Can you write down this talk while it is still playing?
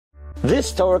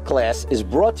This Torah class is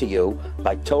brought to you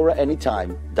by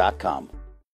TorahAnytime.com.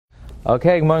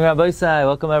 Okay, good morning, Rabbi.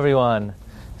 Welcome, everyone.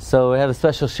 So we have a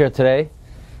special shiur today.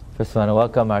 First, I want to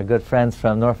welcome our good friends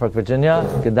from Norfolk, Virginia,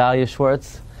 Gedalia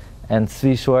Schwartz, and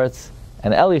Tzvi Schwartz,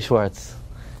 and Eli Schwartz.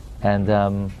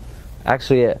 And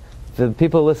actually, the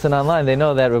people who listen online, they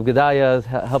know that Rabbi Gedalia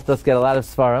helped us get a lot of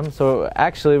Sfarim. So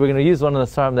actually, we're going to use one of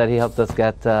the Sfarim that he helped us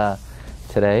get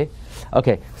today.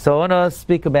 Okay, so I want to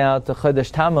speak about the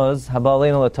Chodesh Tamuz, Haba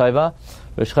Aleinu L'Tova.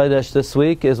 Rosh Chodesh this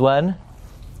week is when?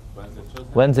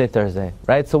 Wednesday, Thursday.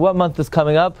 Right? So what month is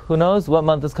coming up? Who knows? What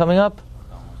month is coming up?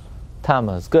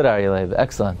 Tamuz. Good, Aryeh.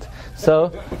 Excellent.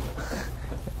 So,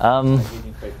 so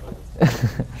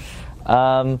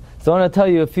I want to tell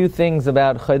you a few things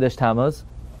about Chodesh Tamuz.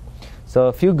 So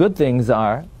a few good things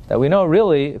are that we know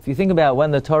really, if you think about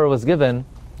when the Torah was given,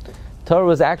 Torah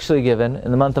was actually given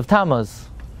in the month of Tamuz.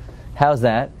 How's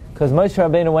that? Because Moshe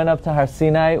Rabbeinu went up to Har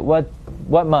Sinai, what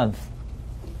month?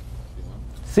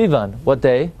 Sivan. What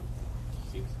day?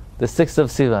 The 6th of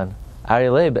Sivan.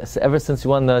 Aryeh, ever since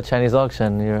you won the Chinese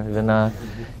auction, you're even, on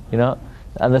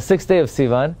the 6th day of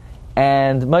Sivan,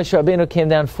 and Moshe Rabbeinu came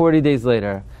down 40 days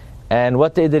later. And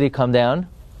what day did he come down?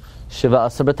 Shiva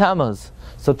Asar B'Tamuz.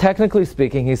 So technically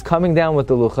speaking, he's coming down with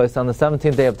the Luchos on the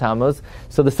 17th day of Tammuz.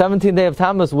 So the 17th day of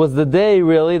Tammuz was the day,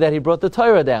 really, that he brought the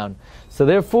Torah down. So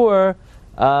therefore,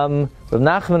 Rav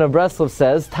Nachman of Breslov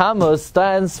says, Tammuz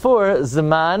stands for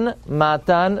Zman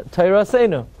Matan Torah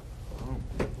Seinu.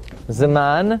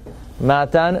 Zman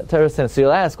Matan Torah Seinu. So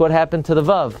you'll ask, what happened to the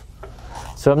Vav?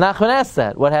 So Rav Nachman asked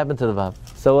that, what happened to the Vav?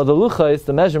 So the Luchos,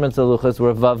 the measurements of the Luchos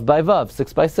were Vav by Vav,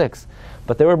 6 by 6.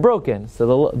 But they were broken,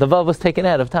 so the Vav was taken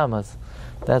out of Tammuz.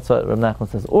 That's what Rav Nachman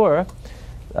says. Or,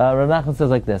 Rav Nachman says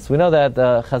like this. We know that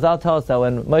Chazal tell us that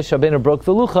when Moshe Rabbeinu broke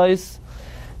the Luchos,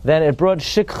 then it brought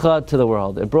shikha to the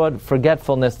world. It brought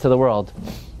forgetfulness to the world.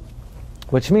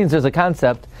 Which means there's a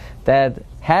concept that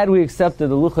had we accepted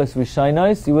the Luchos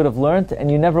Rishainos, you would have learned and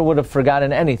you never would have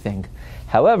forgotten anything.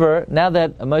 However, now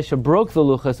that Moshe broke the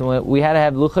Luchos, and we had to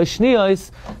have Luchos Shniyos,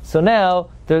 so now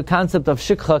the concept of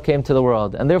shikha came to the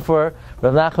world. And therefore,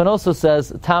 Rav Nachman also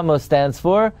says, Tammuz stands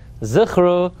for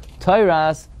Zichru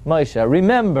Toiras Moshe.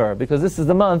 Remember, because this is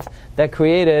the month that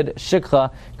created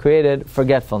shikha, created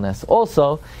forgetfulness.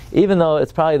 Also, even though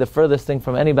it's probably the furthest thing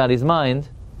from anybody's mind,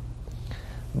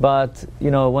 but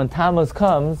when Tammuz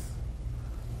comes,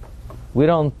 we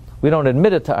don't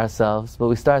admit it to ourselves, but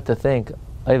we start to think,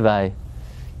 Oivai,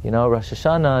 Rosh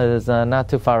Hashanah is not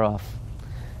too far off.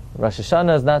 Rosh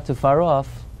Hashanah is not too far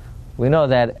off. We know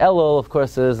that Elul, of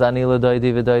course, is Ani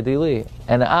L'Doidi V'Doidi Li.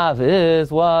 And Av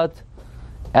is what?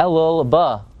 Elul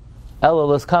Ba.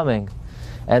 Elul is coming.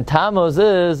 And Tammuz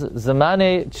is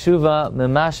Zamane Tshuva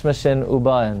Mimashmashin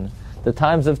Ubain. The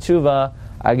times of Tshuva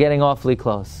are getting awfully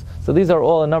close. So these are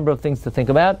all a number of things to think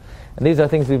about. And these are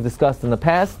things we've discussed in the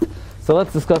past. So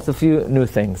let's discuss a few new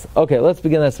things. Okay, let's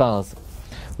begin as follows.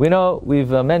 We know,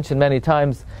 we've mentioned many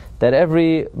times, that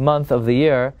every month of the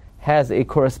year has a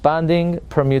corresponding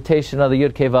permutation of the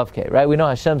Yud Kei Vav Kei, right? We know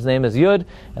Hashem's name is Yud,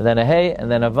 and then a Hey,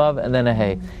 and then a Vav, and then a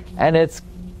Hey. And it's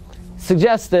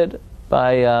suggested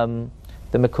by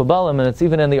the Mekubalim, and it's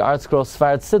even in the Art Scroll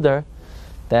Sfard Siddur,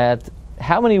 that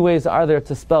how many ways are there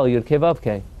to spell Yud Kei Vav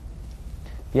Kei?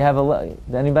 You have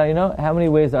anybody know? How many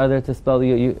ways are there to spell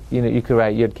you could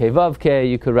write Yud Kei Vav Kei,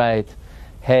 you could write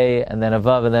Hey, and then a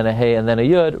Vav, and then a Hey, and then a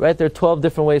Yud, right? There are 12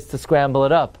 different ways to scramble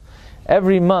it up.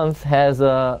 Every month has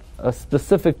a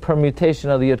specific permutation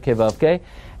of the Yud Kei Vav Kei,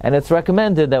 and it's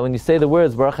recommended that when you say the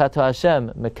words Baruch Atah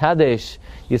Hashem, Mekadesh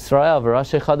Yisrael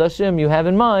V'Rashi Chadashim, you have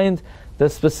in mind the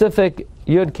specific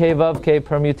Yud Kei Vav Kei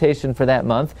permutation for that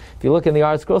month. If you look in the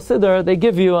Art Scroll Siddur, they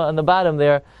give you on the bottom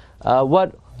there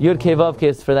what Yud Kei Vav Kei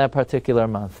is for that particular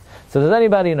month. So does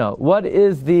anybody know what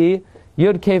is the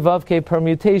Yud Kei Vav Kei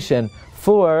permutation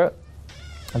for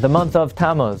the month of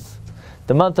Tammuz?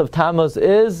 The month of Tammuz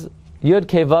is Yud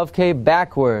Kei Vav Kei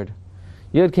backward.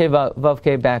 Yud Kei Vav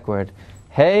Kei backward.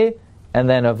 Hey, and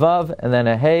then a Vav, and then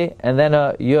a Hey, and then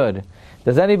a Yud.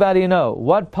 Does anybody know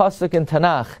what pasuk in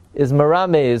Tanakh is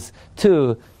Merames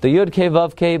to the Yud Kei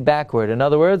Vav Kei backward? In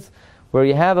other words, where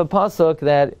you have a pasuk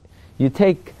that you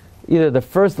take either the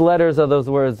first letters of those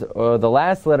words or the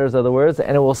last letters of the words,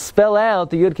 and it will spell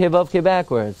out the Yud Kei Vav Kei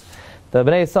backwards. The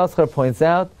Bnei Yissaschar points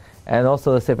out, and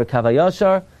also the Sefer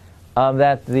Kavayashar,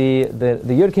 that the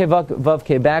Yud Kei Vav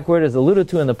Kei backward is alluded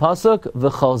to in the pasuk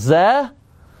V'chol zeh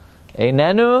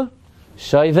einenu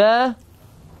shoiveh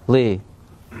li.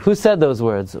 Who said those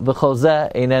words? V'chol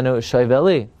zeh einenu shoiveh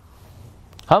li.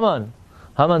 Haman.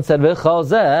 Haman said V'chol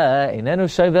zeh einenu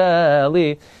shoiveh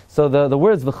li. So the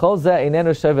words V'chol zeh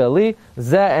einenu shoiveh li,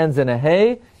 zeh ends in a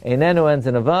hey, Einenu ends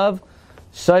in a vav,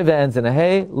 Shoiva ends in a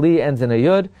hey, Li ends in a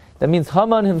yud. That means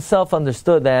Haman himself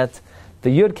understood that the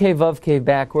yud kei vav kei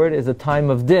backward is a time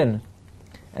of din.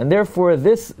 And therefore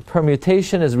this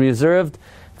permutation is reserved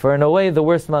for, in a way, the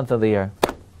worst month of the year.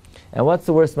 And what's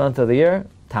the worst month of the year?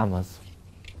 Tamuz.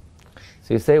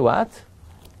 So you say, what?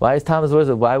 Why is Tamuz worse?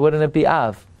 Why wouldn't it be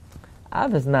Av?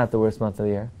 Av is not the worst month of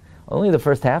the year. Only the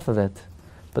first half of it.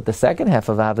 But the second half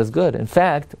of Av is good. In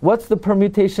fact, what's the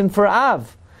permutation for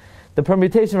Av? The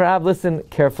permutation for Av, listen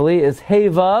carefully, is Hey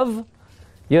Vav,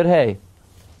 Yud Hey.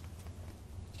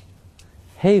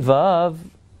 Hey Vav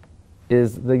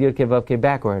is the Yud Kei Vav Kei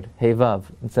backward, Hey Vav,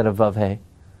 instead of Vav Hey.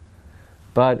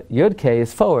 But Yud Kei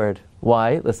is forward.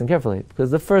 Why? Listen carefully. Because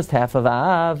the first half of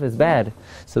Av is bad.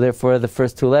 So therefore the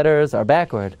first two letters are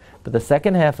backward. But the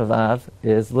second half of Av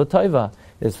is L'Toiva,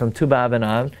 is from Tu B'Av and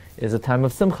Av, is a time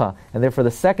of Simcha. And therefore the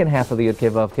second half of the Yud Kei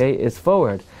Vav Kei is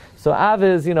forward. So Av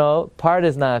is, part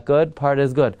is not good, part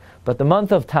is good. But the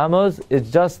month of Tammuz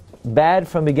is just bad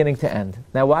from beginning to end.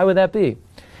 Now why would that be?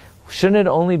 Shouldn't it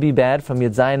only be bad from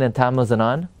Yud Zayin and Tammuz and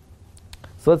on?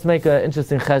 So let's make an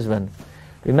interesting cheshbon.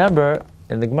 Remember,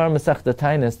 in the Gemara Masechta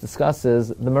Tainis discusses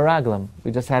the Meraglim.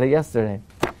 We just had it yesterday.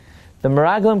 The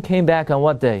Meraglim came back on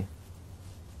what day?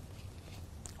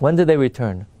 When did they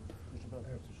return?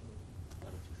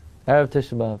 Erev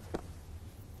Tisha B'Av.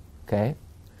 Okay.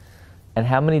 And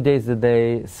how many days did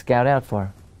they scout out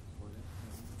for?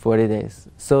 40 days.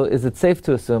 So is it safe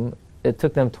to assume it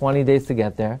took them 20 days to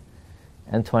get there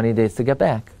and 20 days to get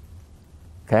back?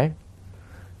 Okay?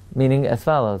 Meaning as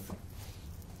follows.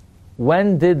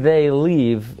 When did they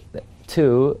leave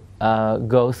to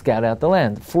go scout out the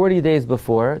land? 40 days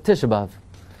before Tisha B'Av.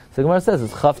 So Gemara says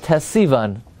it's Chav Tes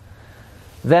Sivan.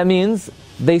 That means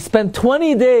they spent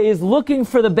 20 days looking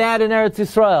for the bad in Eretz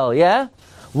Yisrael, yeah?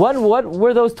 What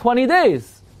were those 20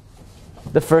 days?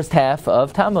 The first half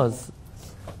of Tammuz.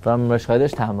 From Rosh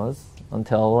Chodesh Tammuz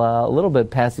until a little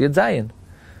bit past Yud Zayin.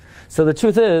 So the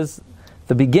truth is,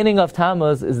 the beginning of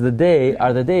Tammuz are the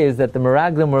days that the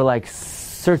Meraglim were like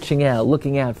searching out,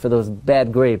 looking out for those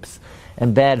bad grapes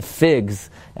and bad figs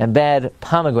and bad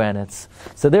pomegranates.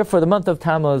 So therefore the month of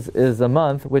Tammuz is a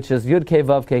month which is Yud Kei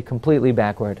Vav Kei completely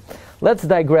backward. Let's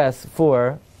digress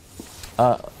for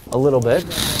a little bit.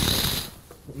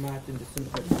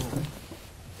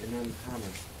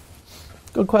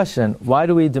 Good question. Why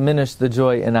do we diminish the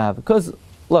joy in Av? Because,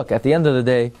 look, at the end of the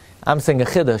day, I'm saying a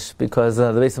chiddush because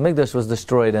the Beis HaMikdash was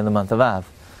destroyed in the month of Av.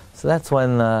 So that's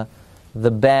when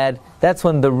that's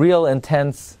when the real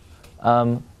intense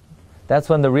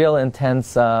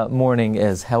mourning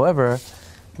is. However,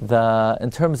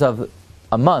 in terms of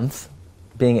a month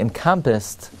being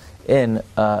encompassed in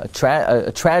a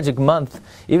tragic month,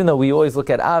 even though we always look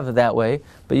at Av that way,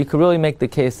 but you could really make the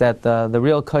case that the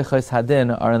real Koichos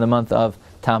Hadin are in the month of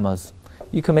Tammuz.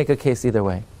 You can make a case either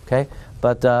way, okay?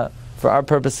 But for our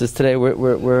purposes today,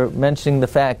 we're mentioning the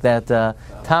fact that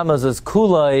Tammuz is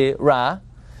Kuloi Ra,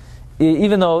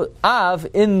 even though Av,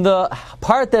 in the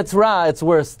part that's Ra, it's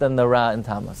worse than the Ra in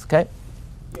Tammuz, okay?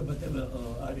 Yeah, but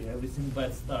everything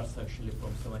bad starts actually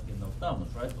from 17th of Tammuz,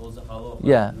 right? All the halachos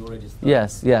Yeah. already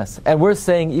started. Yes. And we're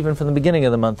saying even from the beginning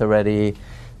of the month already,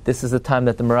 this is the time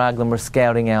that the Meraglim were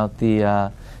scouting out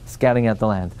the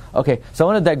land. Okay, so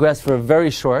I want to digress for a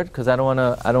very short, because I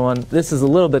don't want. This is a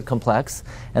little bit complex,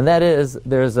 and that is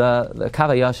there's the Kav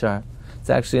HaYashar. It's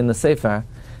actually in the Sefer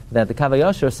that the Kav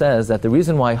HaYashar says that the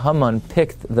reason why Haman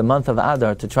picked the month of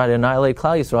Adar to try to annihilate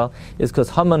Klal Yisrael is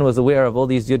because Haman was aware of all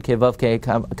these Yud Kei Vav Kei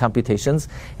computations,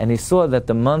 and he saw that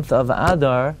the month of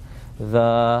Adar,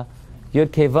 the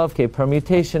Yud Kei Vav Kei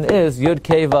permutation is Yud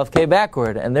Kei Vav Kei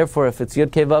backward, and therefore if it's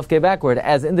Yud Kei Vav Kei backward,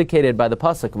 as indicated by the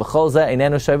pasuk V'chol zeh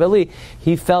einenu shayveli,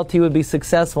 he felt he would be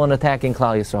successful in attacking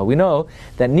Klal Yisrael. We know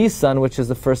that Nisan, which is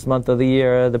the first month of the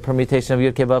year, the permutation of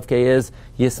Yud Kei Vav Kei is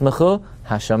Yismachu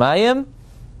Hashamayim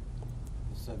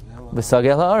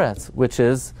V'sagel ha'aretz, which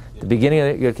is the beginning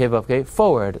of Yud Kei Vav Kei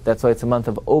forward. That's why it's a month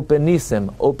of open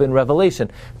nisim, open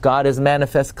revelation. God is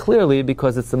manifest clearly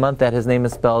because it's the month that his name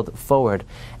is spelled forward.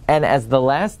 And as the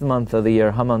last month of the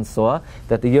year, Haman saw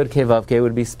that the Yud Kei Vav Kei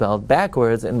would be spelled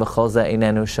backwards in V'chol zeh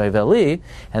einenu shayveli,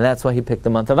 and that's why he picked the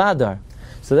month of Adar.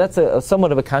 So that's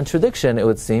somewhat of a contradiction, it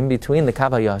would seem, between the Kav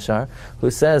HaYashar,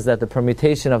 who says that the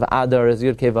permutation of Adar is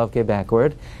Yud Kei Vav Kei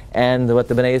backward, and what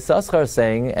the Bnei Yissaschar are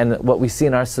saying, and what we see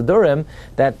in our Sidurim,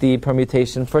 that the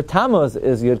permutation for Tammuz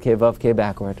is Yud Kei Vav Kei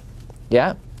backward.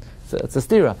 Yeah? So it's a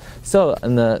stira. So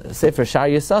in the Sefer Shar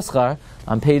Yissaschar,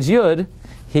 on page Yud,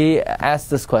 he asked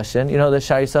this question. You know, the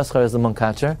Shar Yissaschar is the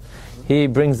Munkatcher. He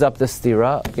brings up the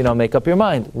stira, make up your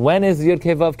mind. When is Yud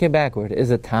Kei Vav Kei backward?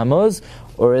 Is it Tammuz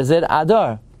or is it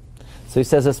Adar? So he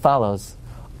says as follows.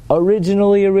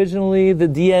 Originally, the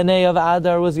DNA of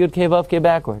Adar was Yud Kei Vav Kei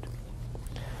backward.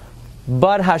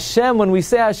 But Hashem, when we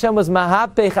say Hashem was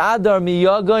Mahapech Adar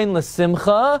miyagoin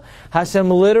l'simcha, Hashem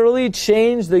literally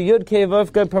changed the Yud Kei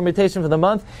Vav Kei permutation for the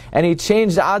month, and He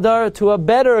changed Adar to a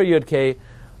better Yud Kei.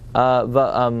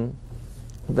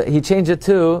 He changed it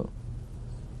to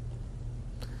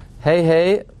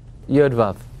Hey Yud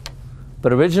Vav.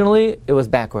 But originally, it was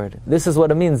backward. This is what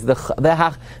it means.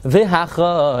 V'hachodesh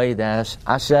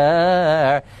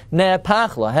asher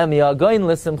nepach lahem yagoin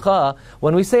l'simcha.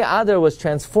 When we say Adar was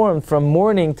transformed from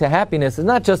mourning to happiness, it's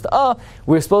not just,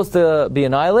 we're supposed to be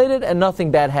annihilated and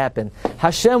nothing bad happened.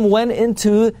 Hashem went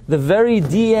into the very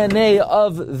DNA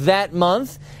of that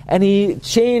month, and He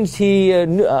changed, He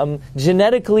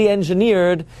genetically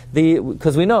engineered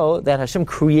because we know that Hashem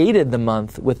created the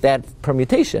month with that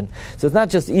permutation. So it's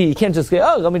not just you can't just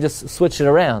go, let me just switch it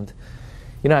around.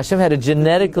 Hashem had to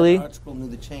genetically. The Art Scroll knew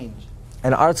the change.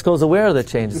 And Art Scroll's aware of the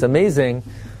change. It's amazing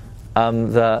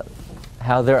how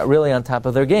they're really on top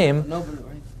of their game. No, but right.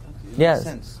 Okay, yes. Makes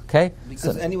sense. Okay.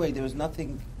 Because anyway, there was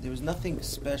nothing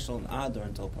special in Adar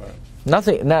until Purim.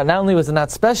 Nothing. Not only was it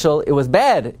not special, it was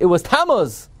bad. It was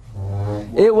Tamuz.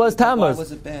 It was Tamuz. Why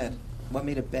was it bad? What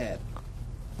made it bad?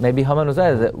 Maybe Haman was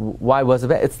right. Why was it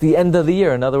bad? It's the end of the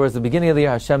year. In other words, the beginning of the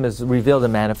year, Hashem is revealed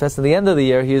and manifest. And the end of the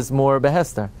year, He is more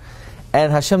behester.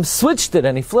 And Hashem switched it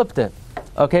and He flipped it.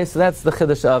 Okay, so that's the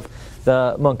chiddush of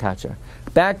the Munkatcher.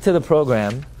 Back to the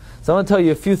program. So I want to tell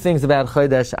you a few things about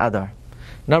Chodesh Adar.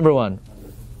 Number one,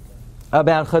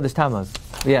 about Chodesh Tamuz.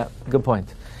 Yeah, good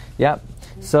point. Yeah.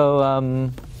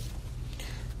 So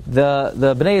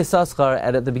the Bnei Yissaschar,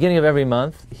 at the beginning of every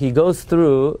month, he goes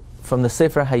through from the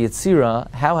Sefer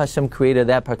HaYetzirah how Hashem created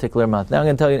that particular month. Now I'm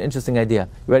going to tell you an interesting idea.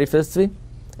 You ready for this, Tzvi?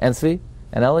 And Tzvi?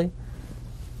 And Ellie?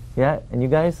 Yeah? And you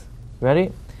guys?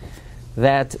 Ready?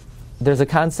 That there's a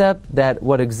concept that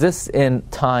what exists in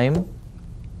time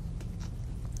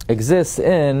exists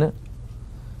in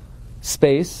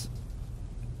space.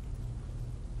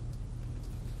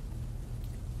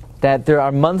 That there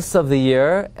are months of the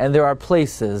year and there are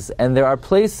places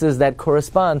that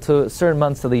correspond to certain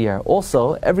months of the year.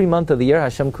 Also, every month of the year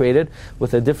Hashem created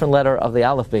with a different letter of the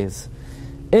Aleph Beis.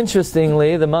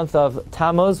 Interestingly, the month of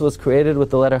Tamuz was created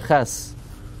with the letter Ches.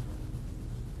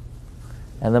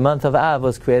 And the month of Av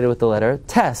was created with the letter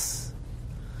Tes.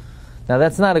 Now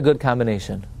that's not a good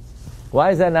combination. Why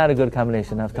is that not a good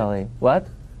combination, Naftali? What?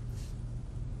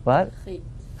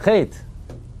 Chet.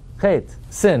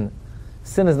 Sin.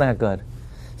 Sin is not good.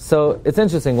 So it's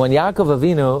interesting. When Yaakov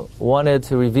Avinu wanted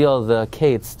to reveal the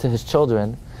Kates to his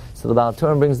children, so the Baal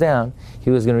Turim brings down, he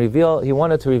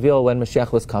wanted to reveal when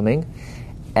Mashiach was coming,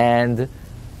 and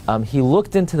he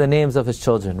looked into the names of his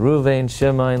children: Reuven,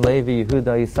 Shimon, Levi,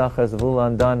 Yehuda, Yisachar,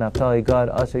 Zevulun, Dan, Naphtali, Gad,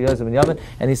 Asher, Yosef, and Yamin,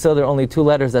 and he saw there are only two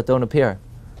letters that don't appear.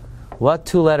 What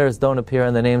two letters don't appear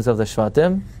in the names of the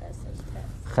Shvatim?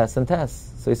 Ches and Tes.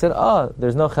 So he said,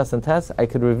 there's no Ches and Tes, I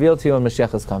could reveal to you when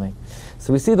Mashiach is coming.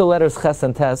 So we see the letters Ches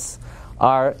and Tes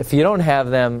are, if you don't have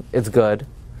them, it's good.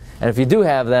 And if you do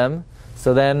have them,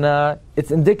 so then it's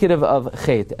indicative of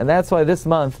Chet. And that's why this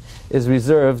month is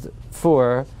reserved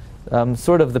for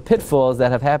sort of the pitfalls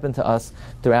that have happened to us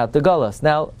throughout the Gullus.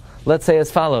 Now, let's say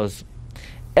as follows.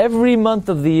 Every month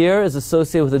of the year is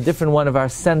associated with a different one of our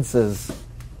senses.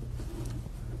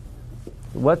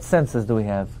 What senses do we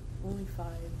have? Only 5.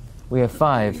 We have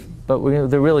 5, but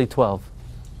they're really 12.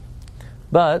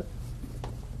 But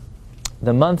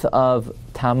the month of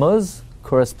Tamuz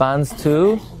corresponds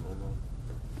to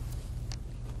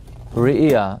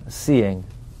Re'iyah, seeing.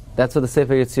 That's what the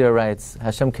Sefer Yetzirah writes.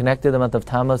 Hashem connected the month of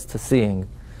Tamuz to seeing.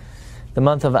 The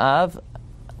month of Av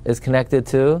is connected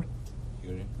to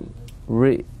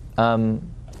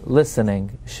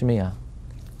listening, Shmiya.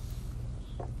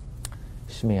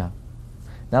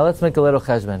 Now let's make a little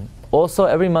cheshbon. Also,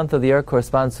 every month of the year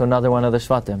corresponds to another one of the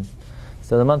Shvatim.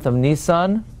 So the month of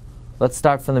Nisan, let's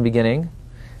start from the beginning.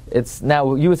 It's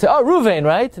now, you would say, Reuven,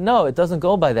 right? No, it doesn't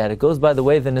go by that. It goes by the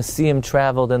way the Nesiim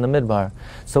traveled in the Midbar.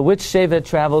 So which Shevet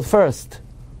traveled first?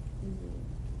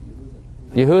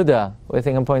 Yehuda. What do you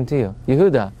think I'm pointing to you?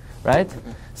 Yehuda, right?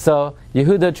 So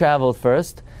Yehuda traveled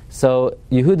first. So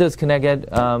Yehuda's connected,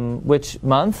 which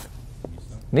month?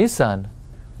 Nisan.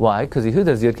 Why? Because Yehuda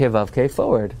is Yud Kei Vav Kei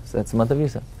forward. So that's the month of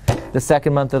Nisan. The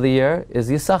second month of the year is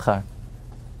Yisachar.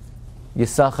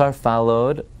 Yisachar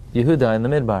followed Yehuda in the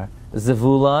Midbar.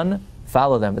 Zevulun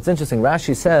followed them. It's interesting.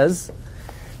 Rashi says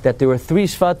that there were 3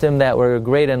 Shvatim that were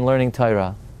great in learning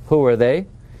Torah. Who were they?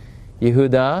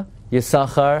 Yehuda,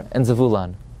 Yisachar, and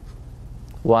Zevulun.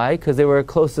 Why? Because they were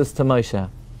closest to Moshe.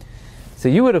 So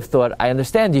you would have thought, I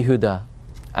understand Yehuda.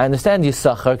 I understand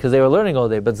Yisachar because they were learning all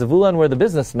day, but Zevulun were the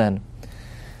businessmen.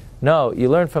 No, you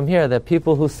learn from here that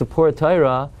people who support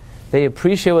Torah, they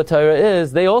appreciate what Torah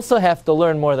is, they also have to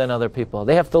learn more than other people.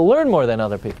 They have to learn more than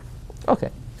other people. Okay.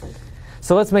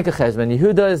 So let's make a cheshbon.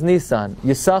 Yehuda is Nisan.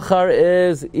 Yisachar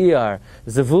is Iyar.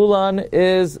 Zevulun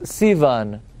is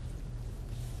Sivan.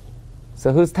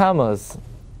 So who's Tamuz?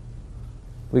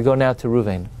 We go now to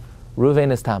Ruvain.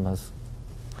 Ruvain is Tamuz.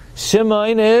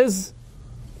 Shimon is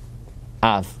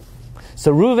Av.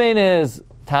 So Ruvain is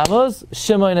Tamuz,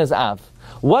 Shimon is Av.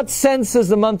 What sense is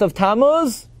the month of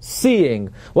Tamuz?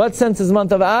 Seeing. What sense is the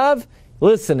month of Av?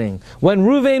 Listening. When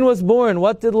Ruvain was born,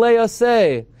 what did Leah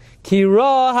say? Ki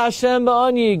ra Hashem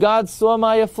ba'ani, God saw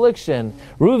my affliction.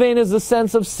 Ruvain is the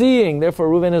sense of seeing, therefore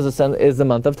Ruvain is the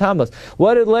month of Tamuz.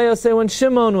 What did Leah say when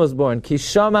Shimon was born? Ki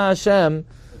shama Hashem,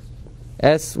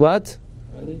 what?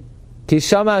 Ki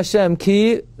shama Hashem,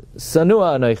 ki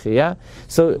sanua anoichi, yeah?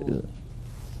 So,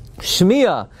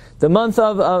 Shmiya, the month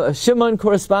of Shimon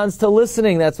corresponds to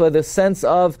listening. That's why the sense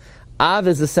of Av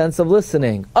is the sense of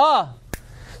listening. So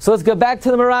let's go back to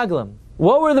the Meraglim.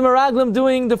 What were the Meraglim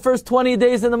doing the first 20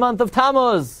 days in the month of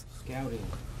Tammuz? Scouting.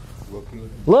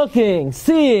 Looking,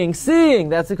 seeing.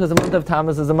 That's because the month of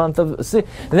Tammuz is a month of seeing.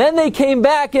 Then they came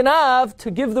back in Av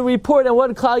to give the report, and what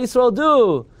did Klal Yisrael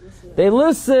do? They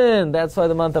listened. That's why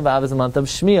the month of Av is the month of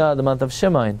Shmiya, the month of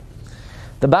Shimon.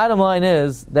 The bottom line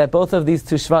is that both of these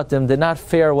two Shvatim did not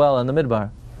fare well in the Midbar.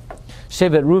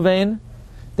 Shevet Ruvain,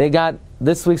 they got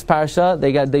this week's parsha.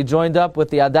 They joined up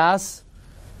with the Adas,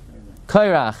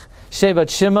 Kairach. Shevet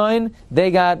Shimon, they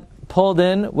got pulled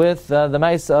in with the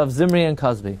mice of Zimri and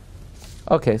Cosby.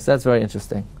 Okay, so that's very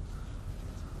interesting.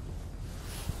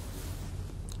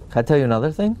 Can I tell you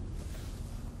another thing?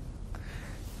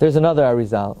 There's another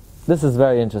Arizal. This is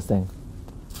very interesting.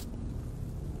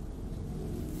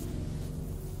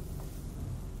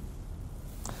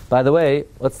 By the way,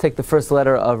 let's take the first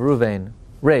letter of Ruvain,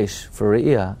 Resh for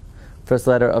Re'iyah. First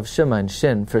letter of Shimon,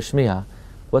 Shin for Shmiya.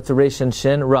 What's a Resh and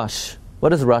Shin? Rush. What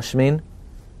does rush mean?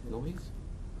 Noise.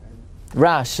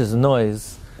 Rash is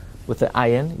noise with the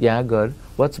ayin. Yeah, good.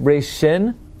 What's Resh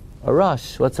Shin? A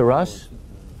rush. What's a rush?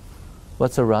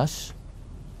 What's a rush?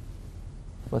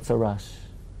 What's a rush?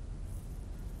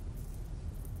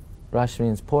 Rush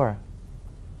means poor.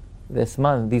 This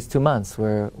month, these 2 months,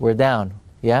 we're down.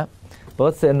 Yeah? But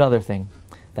let's say another thing.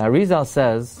 Now Arizal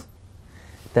says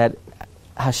that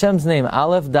Hashem's name,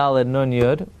 Aleph Daled Nun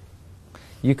Yud,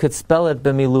 you could spell it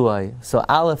b'miluai. So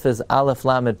Aleph is Aleph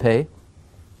Lamed Pei.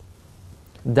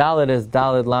 Daled is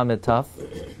Daled Lamed Taf.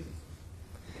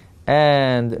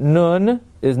 And Nun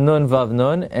is Nun Vav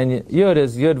Nun. And Yud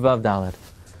is Yud Vav Daled.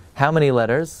 How many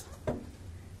letters?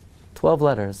 12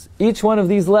 letters. Each one of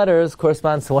these letters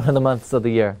corresponds to one of the months of the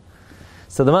year.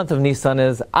 So the month of Nisan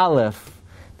is Aleph.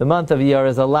 The month of Iyar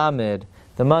is a Lamed.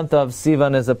 The month of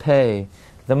Sivan is a Pei.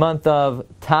 The month of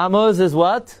Tammuz is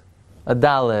what? A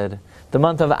Daled. The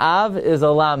month of Av is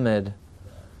a Lamed.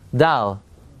 Dal.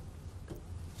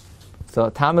 So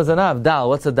Tammuz and Av. Dal.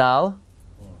 What's a Dal?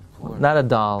 Not a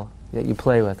doll that you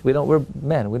play with. We're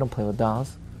men. We don't play with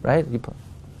dolls, right? You play.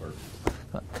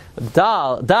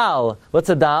 Dal. What's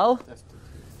a Dal?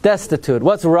 Destitute.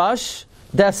 What's Rush?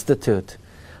 Destitute.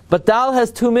 But Dal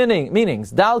has two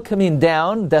meanings. Dal can mean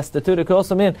down, destitute. It could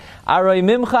also mean Aroy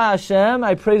Mimcha Hashem.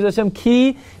 I praise Hashem.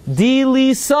 Ki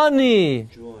dilisani.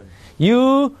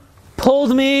 You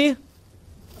pulled me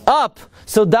up.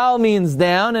 So Dal means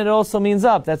down, and it also means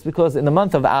up. That's because in the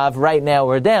month of Av, right now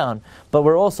we're down, but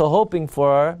we're also hoping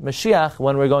for Mashiach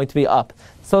when we're going to be up.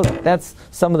 So that's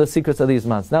some of the secrets of these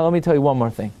months. Now let me tell you one more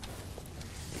thing.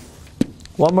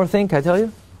 One more thing, can I tell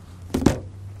you?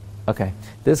 Okay,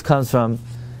 this comes from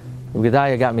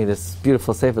Gedaliah. Got me this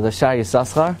beautiful sefer, the Shiur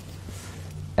Yisachar,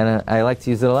 and I like to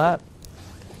use it a lot.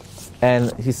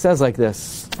 And he says like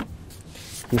this.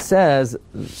 He says,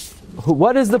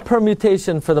 what is the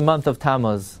permutation for the month of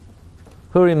Tammuz?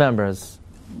 Who remembers?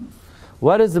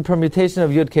 What is the permutation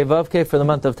of Yud Kei Vav Kei for the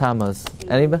month of Tammuz?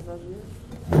 Anybody?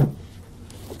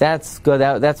 That's good.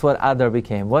 That's what Adar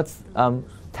became. What's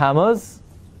Tammuz?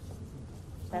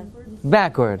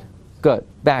 Backward. Good.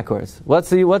 Backwards. What's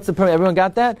the everyone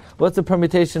got that? What's the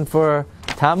permutation for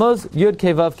Tammuz? Yud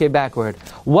Kei Vav Kei backward.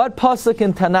 What pasuk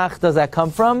in Tanakh does that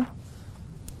come from?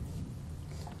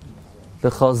 The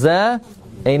Chozeh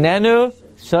Einenu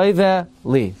Shoive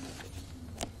Li.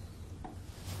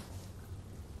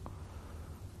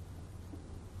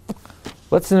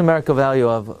 What's the numerical value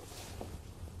of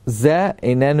Ze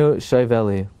Einenu Shoive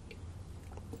Li?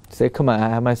 Say, come on,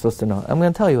 how am I supposed to know? I'm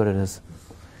going to tell you what it is.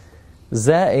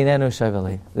 Ze Einenu Shoive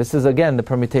Li. This is again the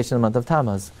permutation of the month of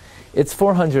Tammuz. It's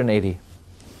 480.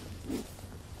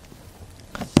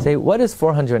 Say, what is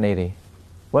 480?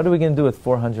 What are we going to do with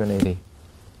 480?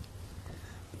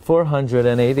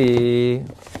 480.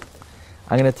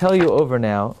 I'm going to tell you over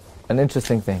now an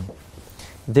interesting thing.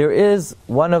 There is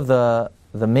one of the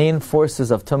main forces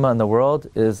of Tumah in the world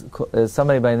is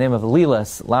somebody by the name of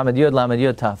Lilas, Lamed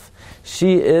Yud Taf.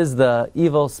 She is the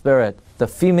evil spirit, the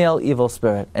female evil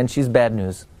spirit, and she's bad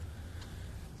news.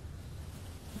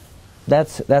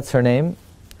 That's her name.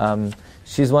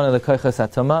 She's one of the Koiches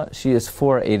HaTumah. She is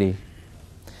 480.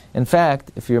 In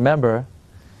fact, if you remember,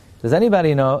 does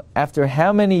anybody know after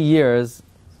how many years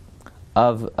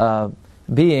of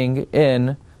being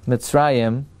in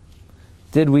Mitzrayim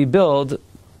did we build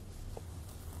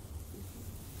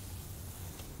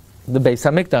the Beis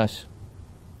HaMikdash?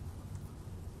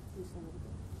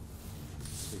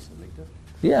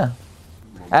 Yeah.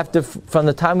 From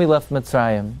the time we left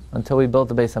Mitzrayim until we built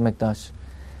the Beis HaMikdash.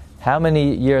 How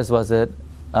many years was it?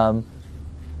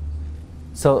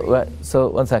 So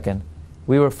 1 second.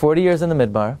 We were 40 years in the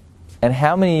Midbar, and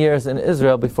how many years in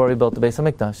Israel before we built the Beis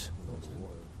HaMikdash?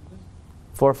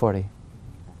 440.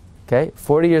 Okay,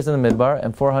 40 years in the Midbar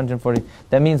and 440.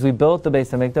 That means we built the Beis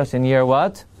HaMikdash in year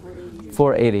what?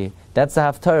 480. That's the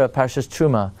Haftarah Parshas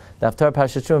Truma. The Haftarah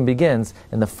Parshas Truma begins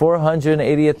in the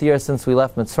 480th year since we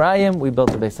left Mitzrayim, we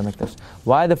built the Beis HaMikdash.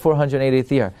 Why the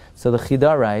 480th year? So the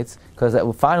Chidah writes, because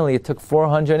finally it took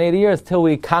 480 years till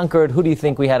we conquered, who do you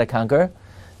think we had to conquer?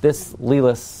 This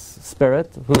Lilas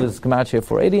spirit, who is Gematria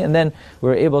 480, and then we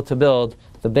were able to build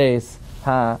the Beis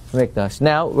HaMikdash.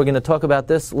 Now, we're going to talk about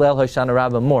this Leil Hoshana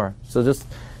Rabbah more. So just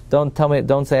don't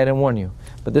say I didn't warn you.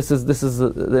 But this is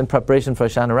in preparation for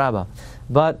Hoshana Rabbah.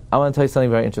 But I want to tell you something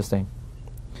very interesting.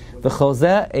 The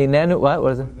Chozeh Einenu,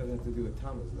 what is it? What does that have to do with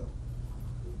Tamuz, though?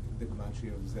 The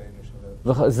Gematria of Zeh Einenu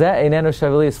The Chozeh Einenu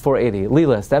Shaveli is 480.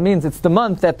 Lilas. That means it's the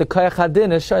month that the Koyach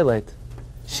Hadin is Shailet.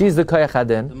 She's the Koyach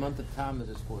Hadin. The month of Tamuz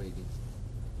is 480.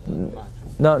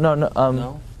 No.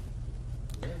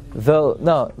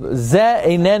 Zeh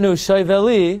Einenu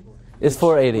Shaveli is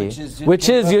 480, which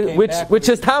is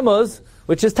Tamuz.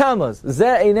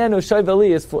 Zeh Einenu Shaveli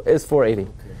is 480.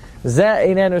 Zeh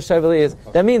Einenu Shaveli is.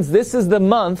 That means this is the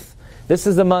month. This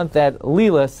is the month that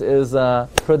Lilas is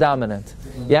predominant.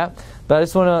 Yeah, but I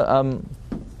just want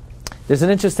to. There's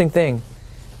an interesting thing.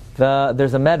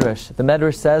 There's a medrash. The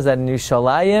medrash says that in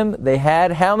Yerushalayim they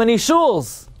had how many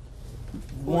shuls?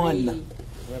 1.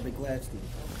 Rabbi Glatstein.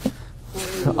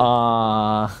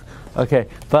 Okay,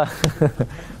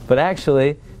 but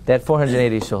actually they had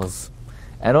 480 shuls.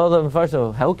 And all the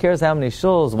Mepharshim, who cares how many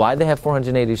shuls? Why they have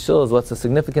 480 shuls? What's the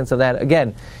significance of that?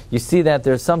 Again, you see that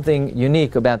there's something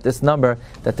unique about this number,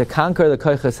 that to conquer the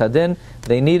Koiches Hadin,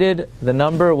 they needed the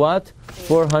number what?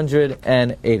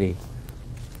 480.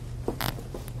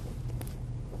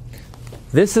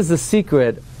 This is the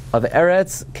secret of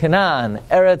Eretz Canaan.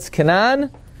 Eretz Canaan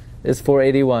is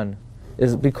 481.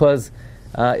 Is because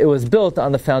it was built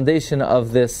on the foundation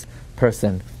of this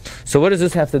person. So what does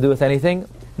this have to do with anything?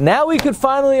 Now we could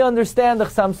finally understand the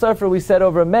Chassam Sofer we said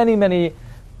over many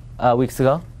weeks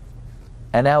ago,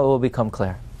 and now it will become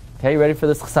clear. Okay, you ready for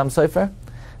this Chassam Sofer?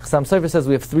 Chassam Sofer says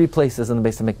we have 3 places in the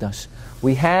Beis HaMikdash.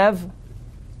 We have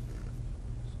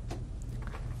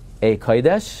a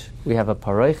Kodesh, we have a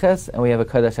Paroiches, and we have a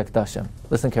Kodesh HaKdashim.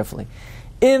 Listen carefully.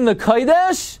 In the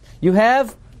Kodesh, you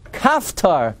have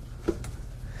Kaftar.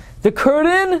 The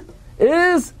curtain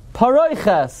is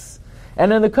Paroiches. And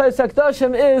then the Kodesh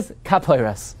HaKdashim is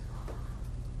Kapoiras.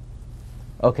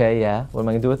 Okay, yeah. What am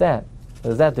I going to do with that?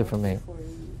 What does that do for me?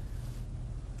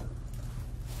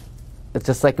 It's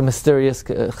just like a mysterious.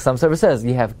 Chassam Sofer says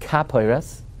you have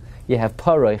Kapoiras, you have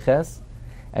Paroiches,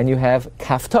 and you have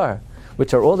Kaftar,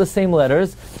 which are all the same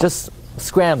letters, just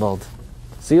scrambled.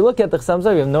 So you look at the Chassam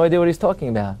Sofer, you have no idea what he's talking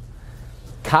about.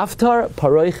 Kaftar,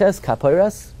 Paroiches,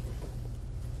 Kapoiras.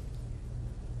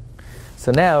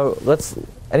 So now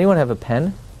anyone have a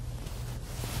pen?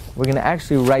 We're going to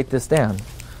actually write this down.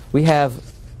 We have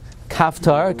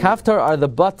Kaftar. Kaftar are the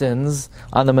buttons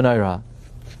on the menorah.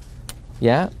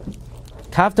 Yeah?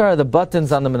 Kaftar are the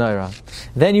buttons on the menorah.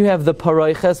 Then you have the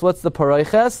Paroiches. What's the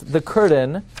Paroiches? The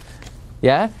curtain.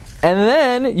 Yeah? And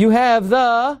then you have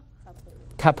the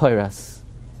Kapoiras.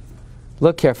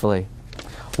 Look carefully.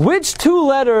 Which 2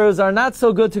 letters are not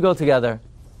so good to go together?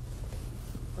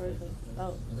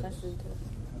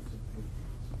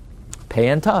 Pei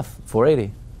and Taf,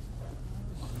 480.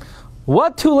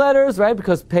 What 2 letters, right?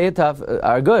 Because Pei and Taf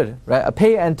are good, right?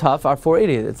 Pei and Taf are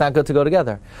 480. It's not good to go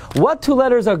together. What 2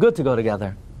 letters are good to go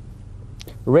together?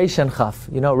 Reish and Chaf.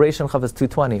 You know, Reish and Chaf is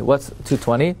 220. What's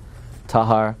 220?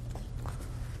 Tahar.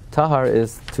 Tahar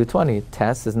is 220.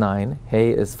 Tes is 9.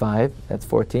 Hey is 5. That's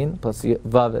 14. Plus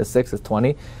Vav is 6 is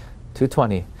 20.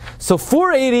 220. So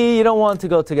 480 you don't want to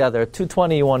go together.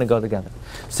 220 you want to go together.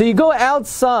 So you go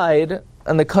outside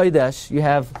on the Kodesh, you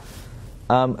have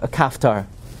a kaftar.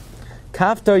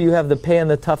 Kaftar, you have the pei and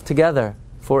the taf together.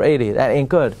 480. That ain't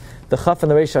good. The chaf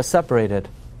and the resh are separated.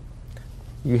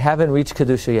 You haven't reached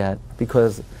kedusha yet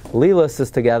because lilas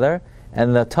is together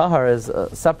and the tahar is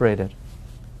separated.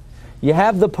 You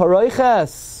have the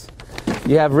paroiches.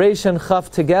 You have resh and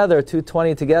chaf together,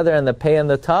 220 together, and the pei and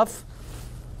the taf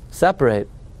separate.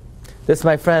 This,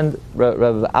 my friend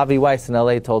Rabbi Avi Weiss in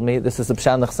LA told me, this is a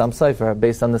Pshan Nechsam Sefer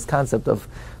based on this concept of,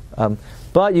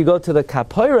 but you go to the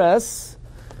kapoires,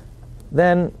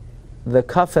 then the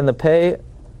kaf and the pei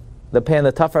and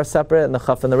the taf are separate, and the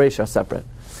chaf and the resh are separate.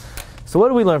 So what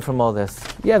do we learn from all this?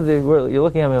 You're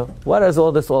looking at me, what is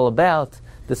all this all about?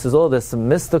 This is all this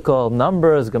mystical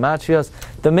numbers, gematrias.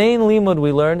 The main limud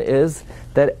we learn is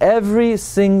that every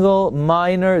single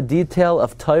minor detail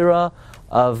of Torah,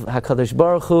 of HaKadosh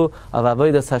Baruch Hu, of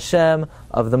Avodas Hashem,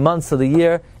 of the months of the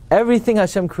year, everything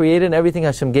Hashem created and everything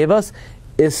Hashem gave us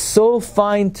is so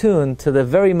fine-tuned to the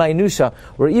very minutiae,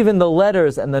 where even the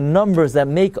letters and the numbers that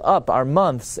make up our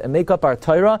months and make up our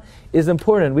Torah is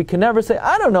important. We can never say,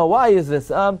 I don't know, why is this?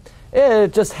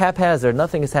 It's just haphazard.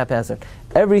 Nothing is haphazard.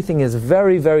 Everything is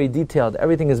very, very detailed.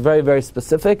 Everything is very, very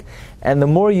specific. And the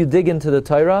more you dig into the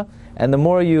Torah, and the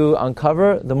more you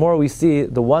uncover, the more we see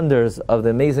the wonders of the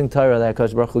amazing Torah that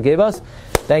HaKadosh Baruch Hu gave us.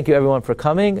 Thank you everyone for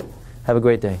coming. Have a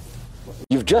great day.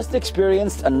 You've just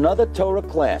experienced another Torah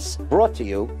class brought to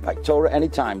you by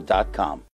TorahAnytime.com.